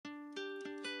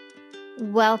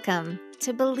Welcome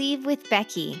to Believe with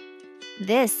Becky.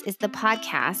 This is the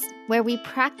podcast where we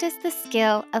practice the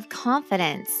skill of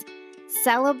confidence,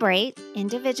 celebrate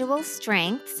individual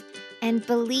strengths, and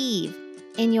believe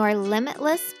in your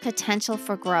limitless potential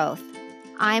for growth.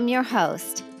 I'm your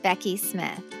host, Becky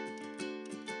Smith.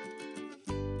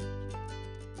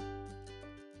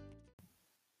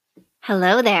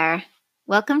 Hello there.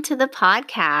 Welcome to the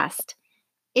podcast.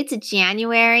 It's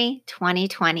January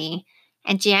 2020,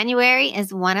 and January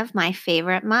is one of my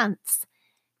favorite months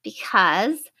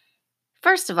because,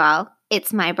 first of all,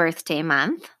 it's my birthday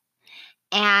month.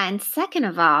 And second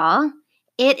of all,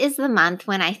 it is the month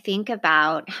when I think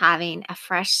about having a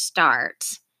fresh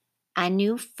start, a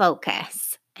new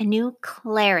focus, a new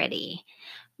clarity.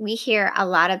 We hear a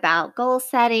lot about goal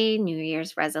setting, New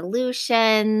Year's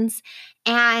resolutions,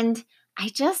 and I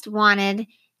just wanted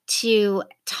to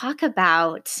talk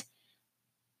about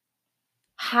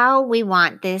how we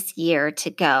want this year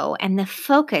to go and the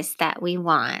focus that we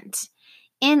want.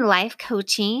 In life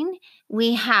coaching,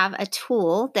 we have a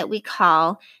tool that we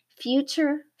call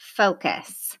Future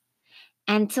Focus.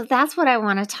 And so that's what I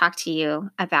want to talk to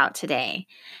you about today.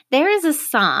 There is a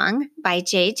song by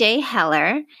J.J.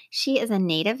 Heller. She is a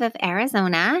native of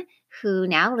Arizona who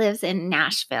now lives in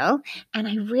Nashville, and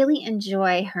I really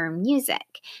enjoy her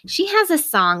music. She has a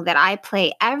song that I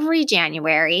play every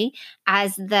January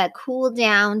as the cool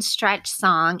down stretch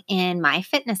song in my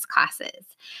fitness classes,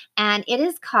 and it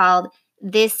is called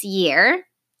This Year,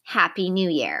 Happy New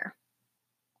Year.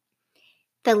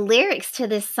 The lyrics to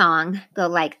this song go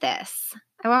like this.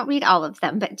 I won't read all of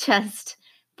them, but just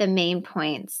the main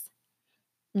points.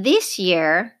 This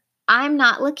year, I'm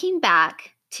not looking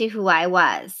back to who I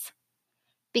was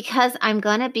because I'm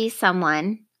going to be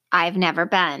someone I've never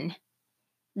been.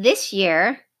 This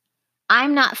year,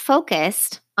 I'm not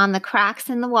focused on the cracks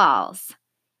in the walls,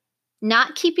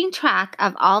 not keeping track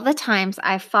of all the times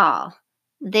I fall.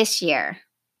 This year.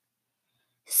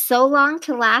 So long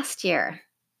to last year.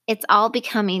 It's all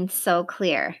becoming so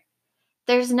clear.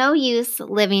 There's no use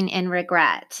living in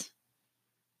regret.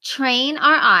 Train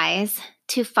our eyes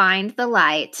to find the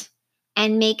light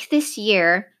and make this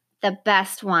year the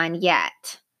best one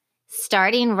yet.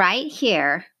 Starting right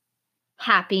here,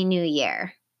 Happy New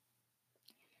Year.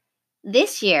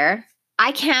 This year,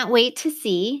 I can't wait to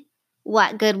see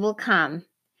what good will come,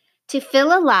 to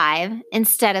feel alive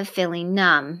instead of feeling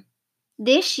numb.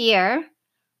 This year,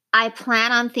 I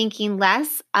plan on thinking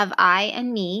less of I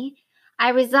and me. I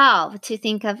resolve to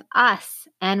think of us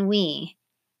and we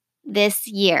this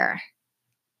year.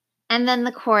 And then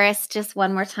the chorus just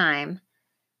one more time.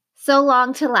 So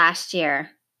long to last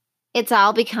year. It's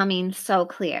all becoming so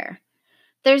clear.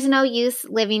 There's no use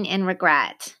living in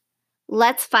regret.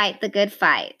 Let's fight the good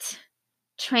fight.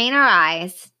 Train our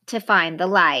eyes to find the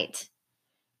light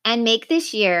and make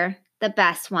this year the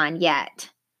best one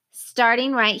yet.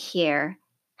 Starting right here,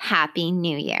 Happy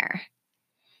New Year.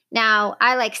 Now,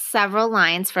 I like several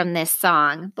lines from this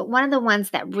song, but one of the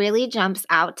ones that really jumps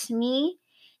out to me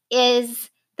is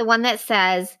the one that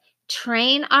says,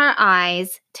 train our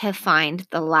eyes to find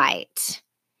the light.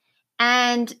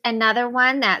 And another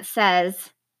one that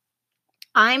says,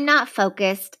 I'm not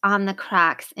focused on the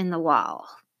cracks in the wall,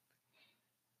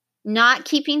 not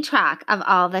keeping track of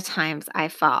all the times I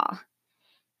fall.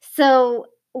 So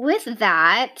with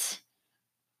that,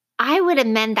 I would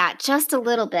amend that just a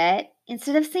little bit.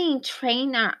 Instead of saying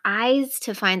train our eyes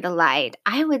to find the light,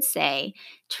 I would say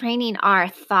training our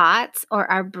thoughts or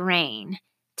our brain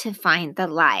to find the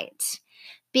light.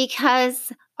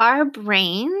 Because our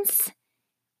brains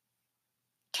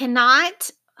cannot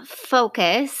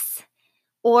focus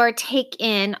or take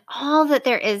in all that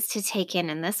there is to take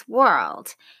in this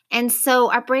world. And so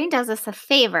our brain does us a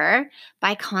favor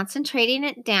by concentrating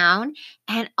it down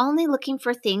and only looking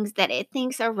for things that it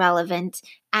thinks are relevant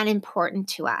and important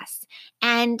to us.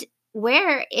 And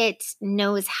where it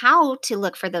knows how to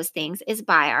look for those things is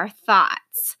by our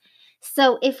thoughts.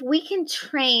 So if we can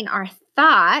train our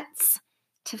thoughts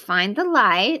to find the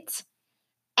light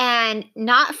and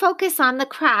not focus on the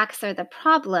cracks or the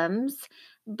problems,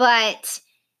 but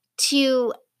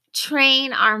to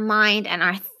train our mind and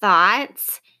our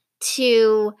thoughts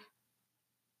to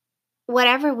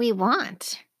whatever we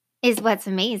want is what's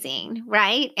amazing,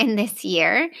 right? In this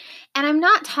year. And I'm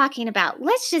not talking about,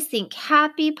 let's just think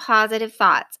happy, positive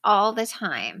thoughts all the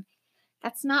time.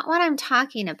 That's not what I'm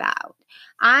talking about.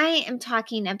 I am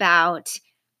talking about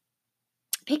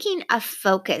picking a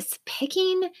focus,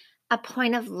 picking a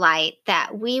point of light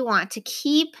that we want to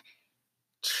keep.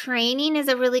 Training is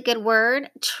a really good word,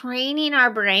 training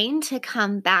our brain to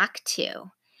come back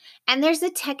to. And there's a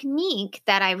technique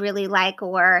that I really like,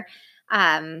 or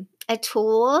a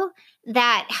tool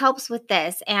that helps with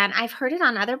this. And I've heard it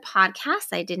on other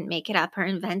podcasts. I didn't make it up or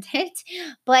invent it,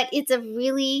 but it's a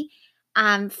really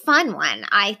fun one,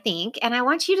 I think. And I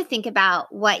want you to think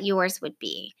about what yours would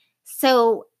be.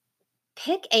 So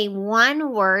pick a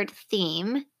one word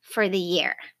theme for the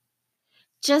year,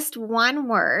 just one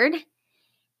word,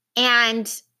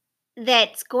 and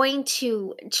that's going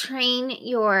to train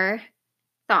your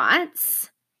thoughts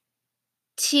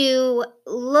to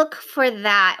look for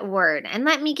that word. And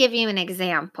let me give you an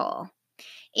example.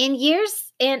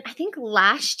 I think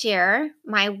last year,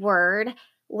 my word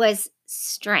was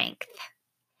strength.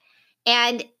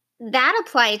 And that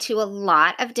applied to a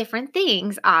lot of different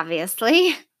things,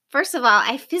 obviously. First of all,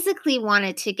 I physically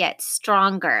wanted to get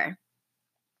stronger.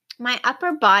 My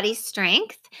upper body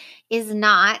strength is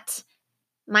not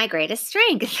my greatest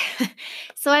strength.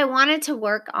 So I wanted to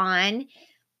work on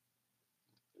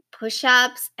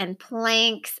push-ups and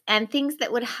planks and things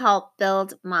that would help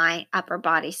build my upper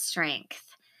body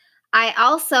strength. I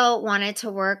also wanted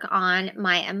to work on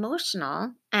my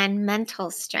emotional and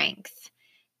mental strength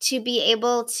to be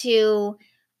able to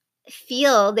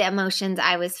feel the emotions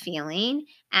I was feeling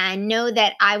and know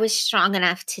that I was strong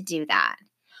enough to do that.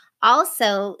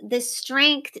 Also, the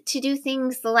strength to do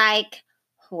things like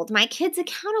hold my kids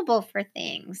accountable for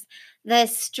things, the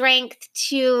strength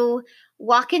to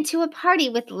walk into a party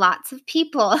with lots of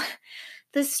people,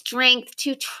 the strength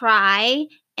to try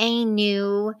a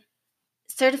new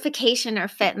certification or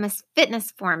fitness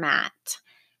format.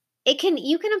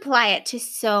 You can apply it to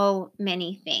so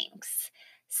many things.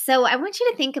 So I want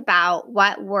you to think about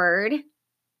what word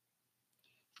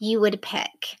you would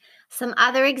pick. Some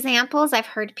other examples I've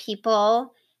heard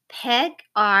people pick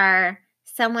are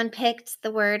someone picked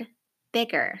the word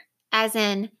bigger, as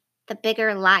in the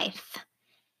bigger life.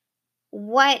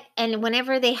 And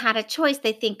whenever they had a choice,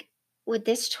 they think, would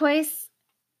this choice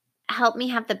help me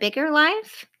have the bigger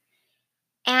life?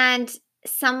 And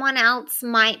someone else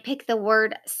might pick the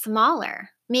word smaller.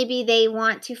 Maybe they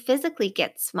want to physically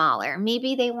get smaller.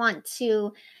 Maybe they want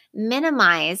to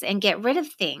minimize and get rid of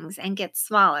things and get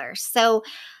smaller. So,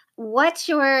 what's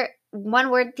your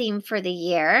one word theme for the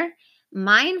year?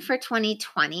 Mine for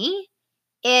 2020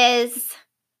 is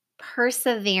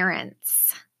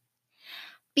perseverance,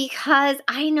 because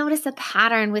I notice a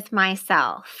pattern with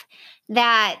myself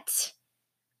that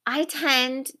I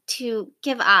tend to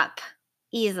give up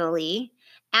easily.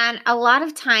 And a lot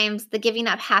of times the giving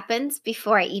up happens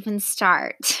before I even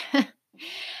start.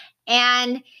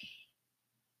 And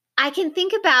I can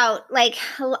think about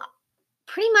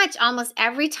pretty much almost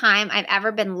every time I've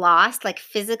ever been lost, like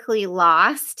physically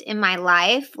lost in my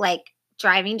life, like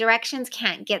driving directions,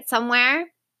 can't get somewhere.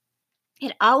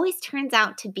 It always turns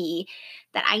out to be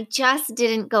that I just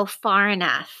didn't go far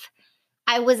enough.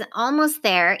 I was almost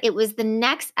there. It was the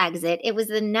next exit. It was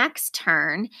the next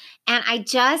turn. And I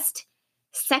just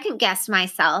second guessed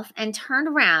myself and turned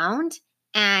around,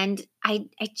 and I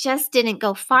just didn't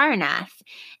go far enough.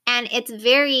 And it's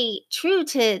very true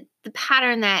to the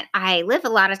pattern that I live a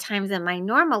lot of times in my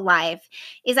normal life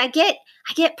is I get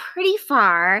pretty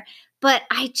far, but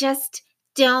I just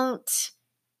don't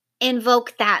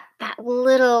invoke that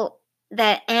little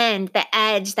the end, the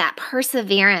edge, that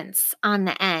perseverance on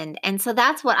the end. And so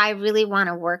that's what I really want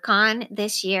to work on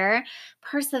this year.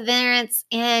 Perseverance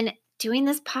in doing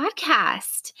this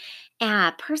podcast,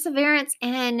 perseverance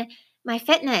in my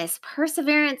fitness,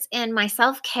 perseverance in my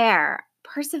self-care,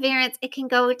 perseverance. It can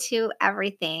go to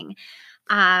everything.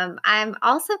 I'm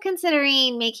also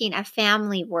considering making a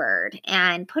family word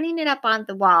and putting it up on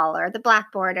the wall or the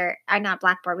blackboard or not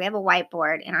blackboard. We have a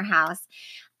whiteboard in our house.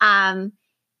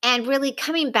 And really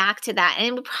coming back to that. And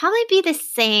it would probably be the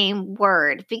same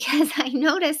word because I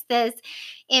noticed this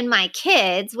in my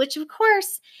kids, which of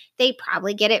course they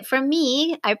probably get it from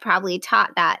me. I probably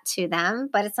taught that to them,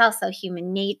 but it's also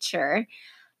human nature.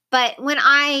 But when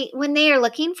they are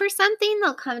looking for something,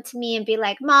 they'll come to me and be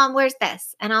like, "Mom, where's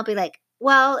this?" And I'll be like,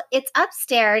 "Well, it's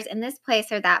upstairs in this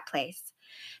place or that place."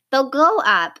 They'll go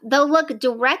up, they'll look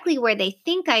directly where they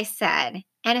think I said.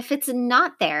 And if it's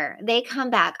not there, they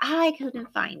come back, I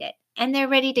couldn't find it. And they're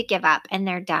ready to give up and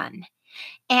they're done.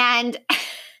 And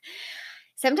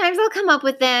sometimes I'll come up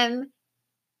with them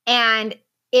and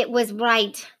it was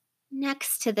right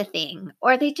next to the thing,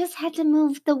 or they just had to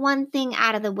move the one thing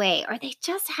out of the way, or they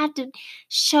just had to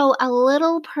show a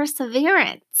little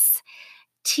perseverance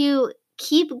to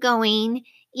keep going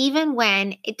even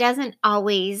when it doesn't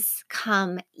always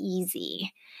come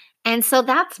easy. And so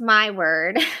that's my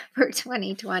word for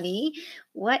 2020.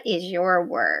 What is your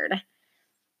word?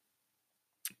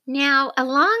 Now,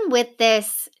 along with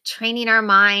this training our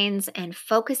minds and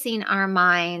focusing our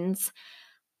minds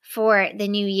for the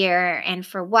new year and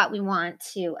for what we want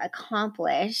to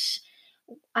accomplish.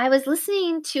 I was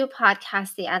listening to a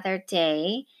podcast the other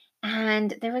day,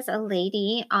 and there was a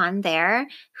lady on there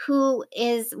who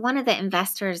is one of the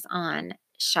investors on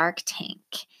Shark Tank.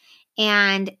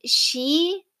 And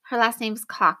her last name's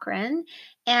Cochran,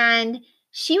 and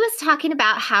she was talking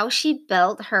about how she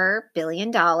built her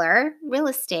billion-dollar real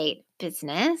estate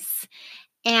business.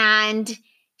 And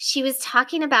she was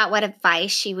talking about what advice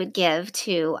she would give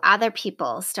to other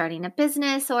people starting a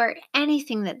business or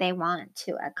anything that they want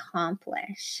to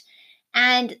accomplish.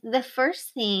 And the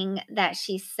first thing that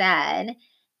she said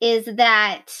is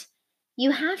that you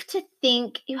have to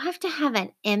have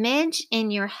an image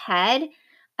in your head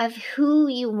of who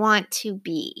you want to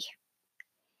be.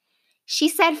 She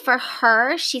said for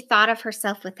her, she thought of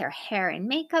herself with her hair and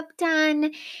makeup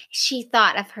done. She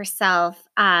thought of herself,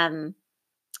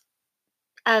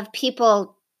 of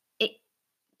people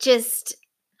just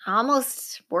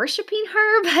almost worshiping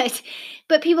her,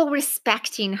 but people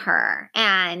respecting her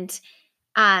and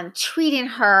treating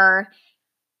her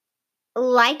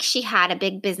like she had a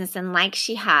big business and like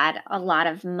she had a lot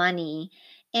of money.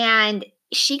 And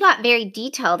she got very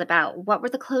detailed about what were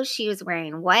the clothes she was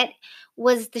wearing, what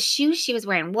was the shoes she was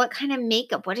wearing, what kind of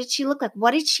makeup, what did she look like,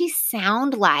 what did she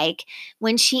sound like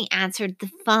when she answered the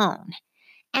phone.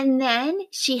 And then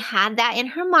she had that in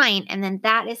her mind, and then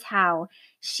that is how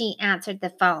she answered the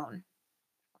phone.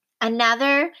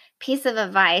 Another piece of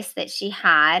advice that she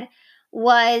had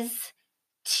was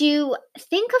to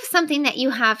think of something that you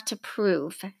have to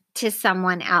prove to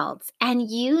someone else and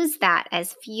use that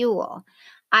as fuel.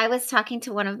 I was talking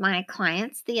to one of my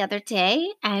clients the other day,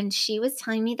 and she was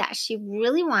telling me that she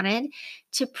really wanted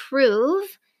to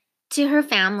prove to her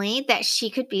family that she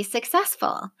could be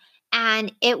successful.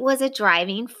 And it was a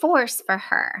driving force for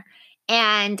her.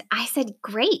 And I said,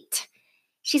 great.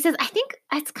 She says, I think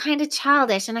that's kind of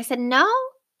childish. And I said, no,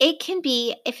 it can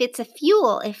be if it's a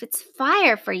fuel, if it's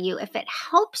fire for you, if it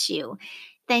helps you,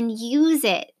 then use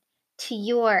it to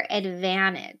your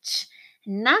advantage.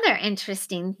 Another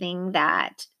interesting thing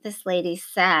that this lady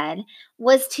said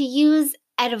was to use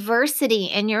adversity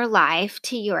in your life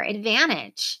to your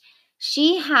advantage.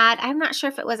 I'm not sure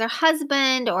if it was her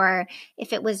husband or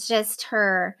if it was just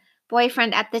her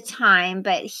boyfriend at the time,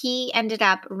 but he ended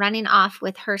up running off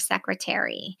with her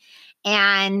secretary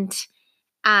and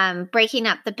breaking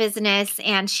up the business.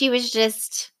 And she was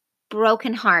just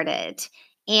brokenhearted.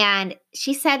 And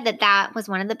she said that that was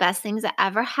one of the best things that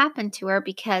ever happened to her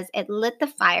because it lit the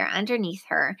fire underneath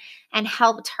her and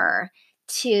helped her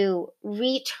to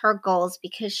reach her goals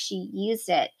because she used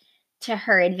it to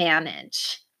her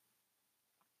advantage.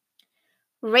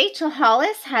 Rachel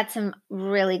Hollis had some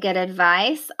really good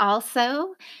advice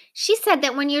also. She said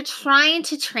that when you're trying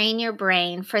to train your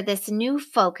brain for this new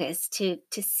focus, to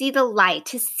see the light,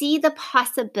 to see the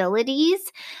possibilities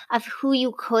of who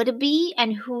you could be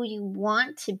and who you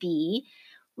want to be,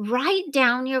 write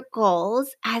down your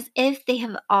goals as if they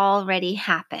have already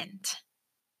happened.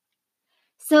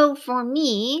 So for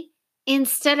me,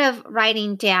 instead of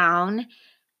writing down,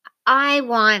 I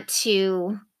want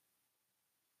to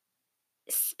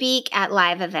speak at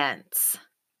live events.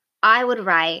 I would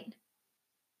write,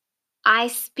 I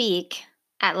speak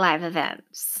at live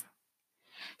events.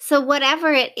 So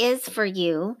whatever it is for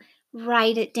you,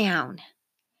 write it down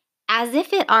as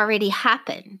if it already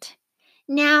happened.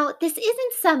 Now, this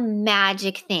isn't some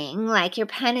magic thing like your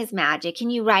pen is magic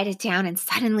and you write it down and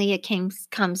suddenly it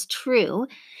comes true.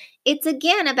 It's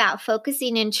again about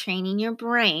focusing and training your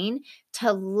brain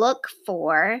to look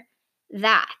for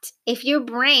that. If your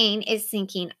brain is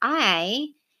thinking, I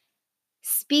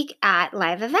speak at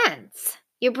live events,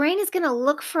 your brain is going to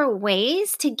look for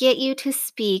ways to get you to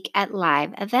speak at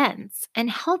live events and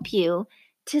help you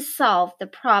to solve the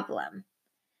problem.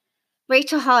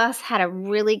 Rachel Hollis had a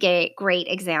really great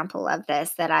example of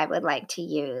this that I would like to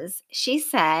use. She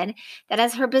said that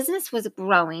as her business was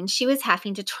growing, she was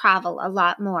having to travel a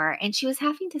lot more and she was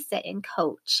having to sit and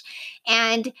coach.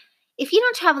 And if you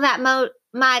don't travel that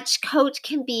much, coach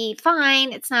can be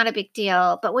fine. It's not a big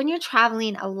deal. But when you're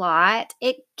traveling a lot,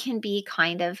 it can be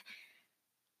kind of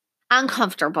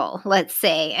uncomfortable, let's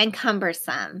say, and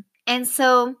cumbersome. And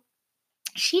so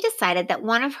she decided that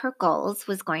one of her goals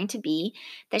was going to be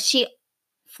that she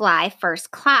fly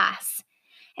first class.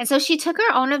 And so she took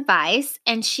her own advice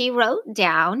and she wrote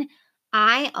down,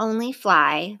 I only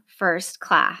fly first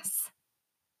class.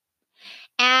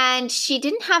 And she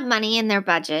didn't have money in their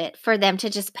budget for them to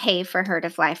just pay for her to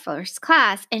fly first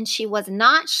class. And she was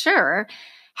not sure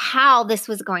how this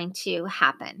was going to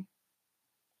happen.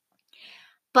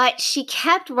 but she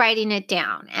kept writing it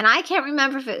down. And I can't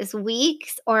remember if it was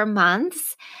weeks or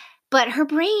months, but her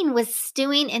brain was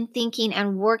stewing and thinking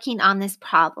and working on this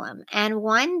problem. And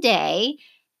one day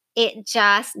it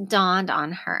just dawned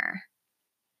on her.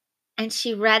 And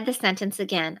she read the sentence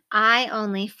again, I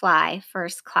only fly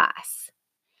first class.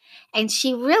 And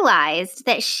she realized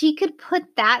that she could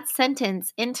put that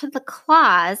sentence into the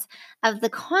clause of the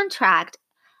contract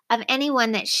of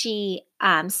anyone that she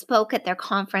spoke at their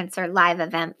conference or live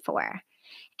event for.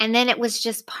 And then it was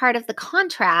just part of the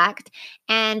contract,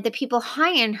 and the people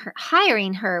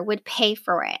hiring her would pay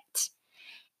for it.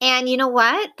 And you know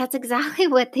what? That's exactly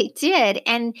what they did.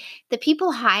 And the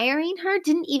people hiring her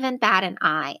didn't even bat an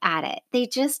eye at it. They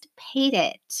just paid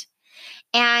it.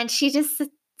 And she just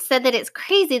said that it's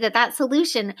crazy that that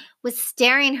solution was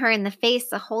staring her in the face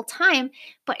the whole time,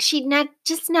 but she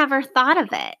just never thought of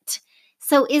it.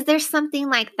 So is there something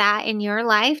like that in your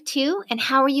life too? And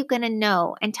how are you going to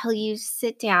know until you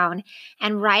sit down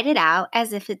and write it out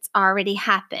as if it's already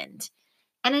happened?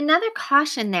 And another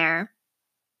caution there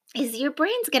is your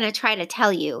brain's going to try to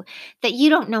tell you that you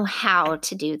don't know how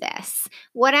to do this.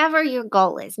 Whatever your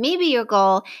goal is, maybe your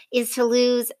goal is to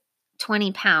lose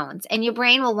 20 pounds, and your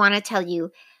brain will want to tell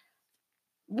you,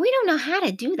 we don't know how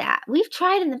to do that. We've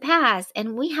tried in the past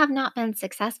and we have not been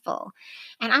successful.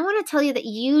 And I want to tell you that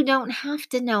you don't have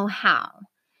to know how.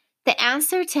 The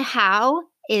answer to how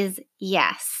is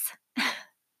yes.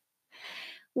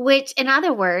 Which, in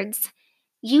other words,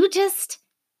 you just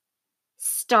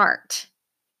start.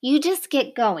 You just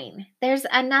get going. There's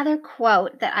another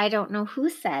quote that I don't know who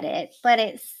said it, but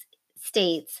it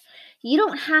states, you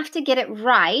don't have to get it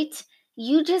right.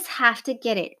 You just have to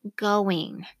get it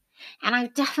going. And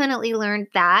I've definitely learned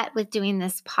that with doing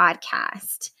this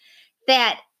podcast,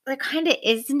 that there kind of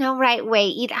is no right way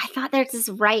either. I thought there's this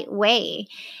right way,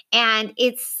 and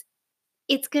it's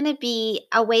going to be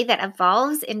a way that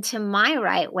evolves into my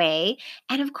right way.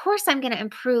 And of course, I'm going to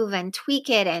improve and tweak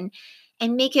it and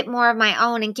make it more of my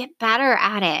own and get better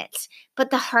at it. But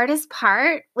the hardest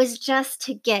part was just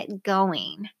to get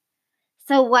going.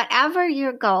 So whatever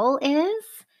your goal is,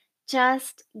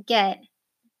 just get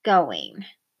going.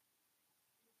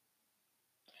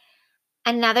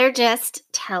 Another just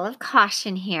tale of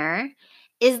caution here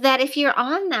is that if you're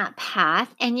on that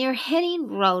path and you're hitting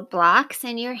roadblocks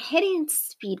and you're hitting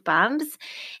speed bumps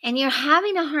and you're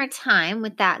having a hard time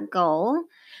with that goal,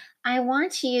 I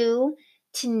want you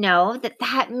to know that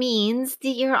that means that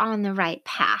you're on the right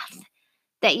path,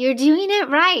 that you're doing it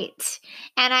right.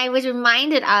 And I was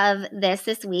reminded of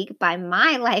this week by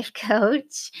my life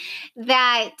coach,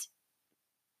 that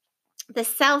the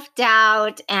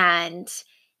self-doubt and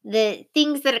the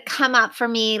things that come up for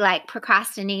me, like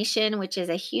procrastination, which is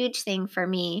a huge thing for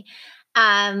me,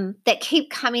 that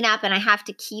keep coming up and I have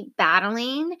to keep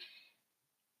battling,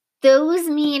 those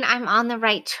mean I'm on the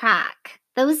right track.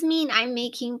 Those mean I'm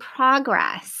making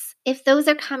progress. If those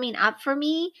are coming up for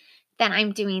me, then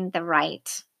I'm doing the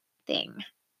right thing.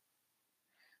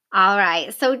 All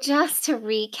right, so just to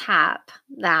recap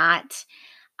that,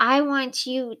 I want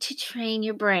you to train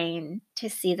your brain to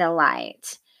see the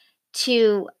light,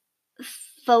 to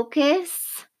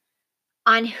focus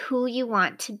on who you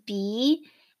want to be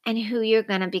and who you're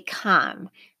going to become.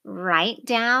 Write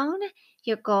down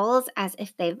your goals as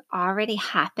if they've already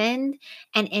happened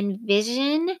and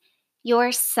envision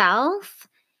yourself,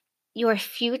 your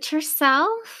future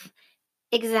self,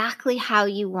 exactly how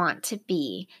you want to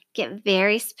be. Get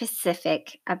very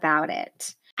specific about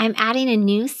it. I'm adding a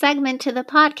new segment to the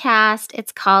podcast.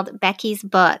 It's called Becky's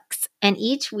Books. And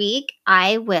each week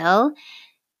I will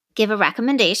give a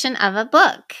recommendation of a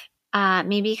book,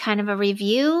 maybe kind of a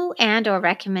review and or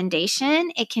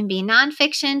recommendation. It can be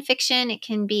nonfiction, fiction. It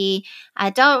can be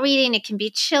adult reading. It can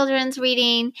be children's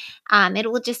reading.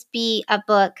 It will just be a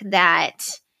book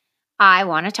that I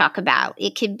want to talk about.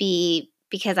 It could be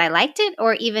because I liked it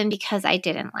or even because I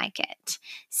didn't like it.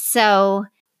 So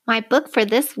my book for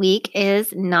this week is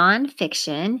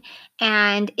nonfiction,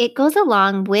 and it goes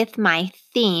along with my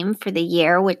theme for the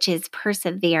year, which is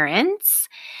perseverance.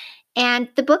 And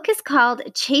the book is called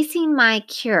Chasing My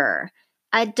Cure,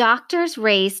 A Doctor's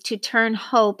Race to Turn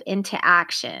Hope into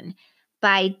Action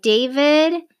by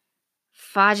David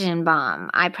Fajgenbaum.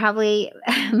 I probably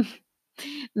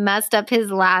messed up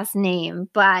his last name,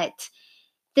 but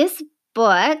this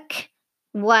book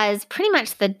was pretty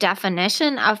much the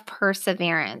definition of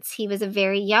perseverance. He was a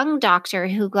very young doctor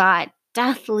who got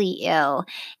deathly ill,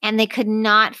 and they could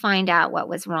not find out what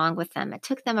was wrong with them. It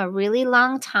took them a really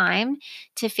long time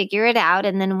to figure it out,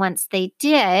 and then once they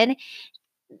did,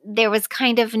 there was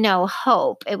kind of no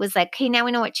hope. It was like, okay, now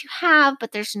we know what you have,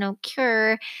 but there's no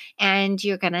cure and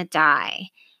you're going to die.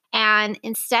 And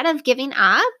instead of giving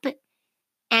up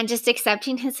and just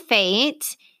accepting his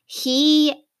fate,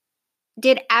 he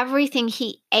did everything.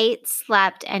 He ate,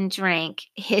 slept, and drank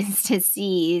his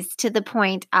disease to the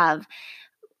point of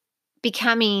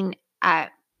becoming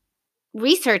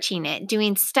researching it,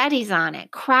 doing studies on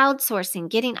it, crowdsourcing,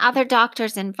 getting other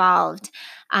doctors involved,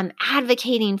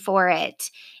 advocating for it,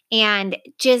 and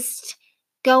just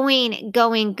going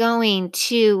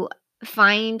to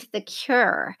find the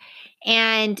cure.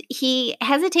 And he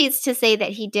hesitates to say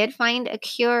that he did find a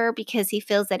cure because he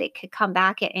feels that it could come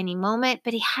back at any moment,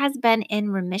 but he has been in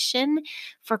remission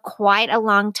for quite a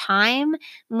long time,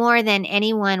 more than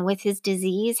anyone with his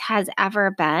disease has ever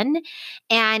been.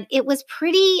 And it was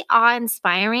pretty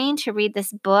awe-inspiring to read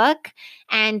this book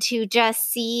and to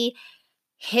just see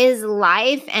his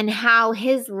life and how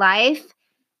his life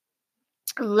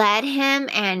led him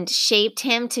and shaped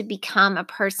him to become a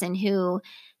person who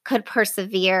could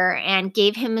persevere and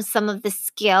gave him some of the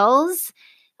skills.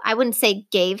 I wouldn't say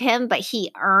gave him, but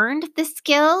he earned the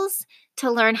skills to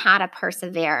learn how to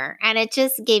persevere. And it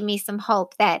just gave me some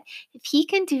hope that if he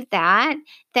can do that,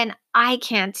 then I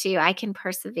can too. I can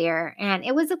persevere. And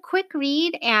it was a quick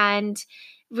read and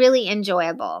really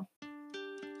enjoyable.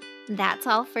 That's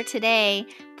all for today.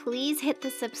 Please hit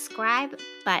the subscribe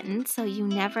button so you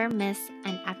never miss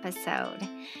an episode.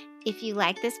 If you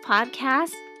like this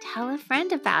podcast, tell a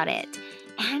friend about it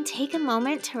and take a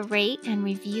moment to rate and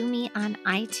review me on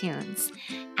iTunes.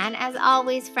 And as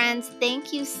always, friends,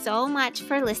 thank you so much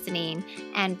for listening,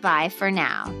 and bye for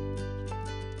now.